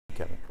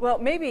Kevin. Well,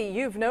 maybe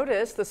you've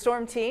noticed the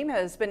storm team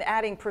has been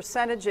adding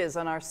percentages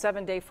on our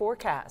 7-day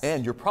forecast.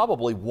 And you're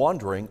probably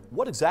wondering,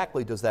 what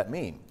exactly does that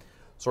mean?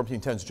 Storm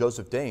Team 10's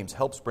Joseph Dames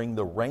helps bring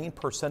the rain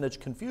percentage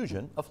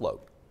confusion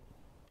afloat.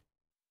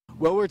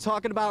 Well, we're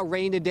talking about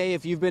rain today.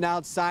 If you've been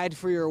outside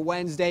for your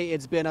Wednesday,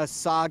 it's been a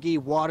soggy,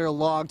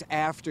 waterlogged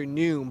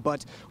afternoon.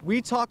 But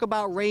we talk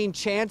about rain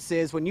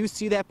chances. When you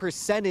see that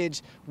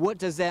percentage, what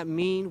does that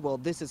mean? Well,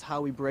 this is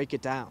how we break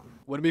it down.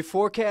 When we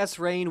forecast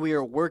rain, we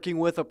are working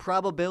with a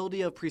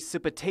probability of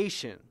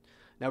precipitation.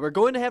 Now, we're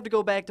going to have to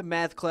go back to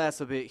math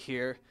class a bit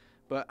here.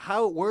 But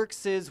how it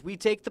works is we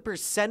take the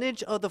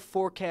percentage of the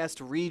forecast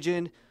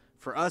region.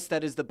 For us,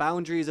 that is the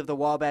boundaries of the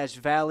Wabash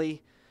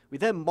Valley. We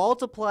then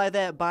multiply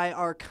that by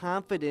our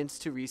confidence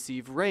to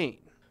receive rain.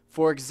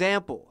 For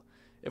example,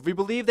 if we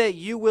believe that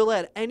you will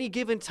at any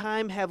given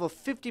time have a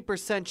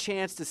 50%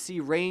 chance to see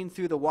rain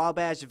through the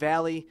Wabash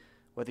Valley,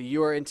 whether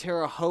you are in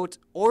Terre Haute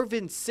or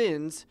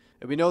Vincennes,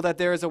 and we know that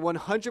there is a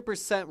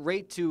 100%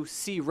 rate to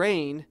see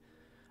rain,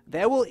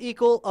 that will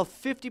equal a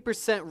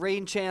 50%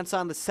 rain chance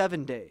on the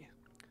 7-day,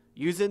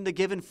 using the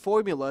given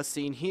formula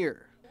seen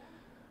here.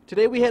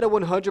 Today we had a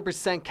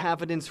 100%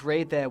 confidence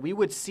rate that we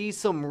would see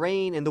some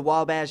rain in the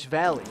Wabash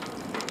Valley.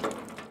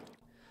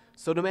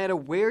 So no matter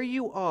where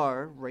you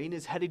are, rain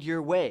is headed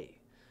your way.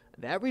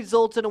 That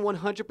results in a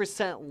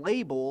 100%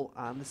 label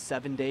on the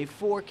 7-day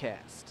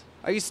forecast.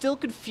 Are you still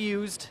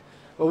confused?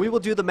 Well, we will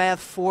do the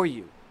math for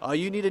you. All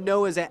you need to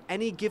know is at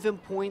any given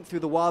point through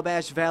the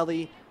Wabash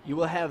Valley, you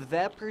will have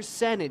that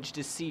percentage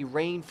to see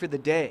rain for the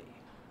day.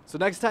 So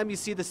next time you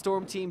see the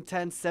Storm Team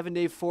 10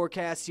 7-day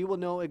forecast, you will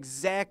know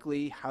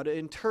exactly how to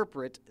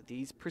interpret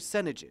these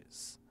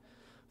percentages.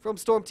 From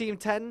Storm Team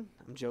 10,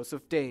 I'm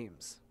Joseph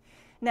Dames.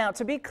 Now,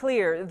 to be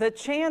clear, the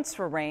chance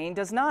for rain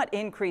does not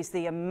increase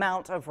the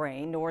amount of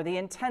rain nor the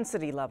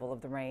intensity level of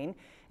the rain.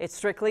 It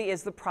strictly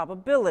is the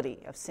probability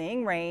of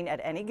seeing rain at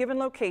any given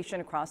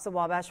location across the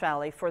Wabash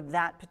Valley for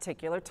that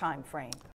particular time frame.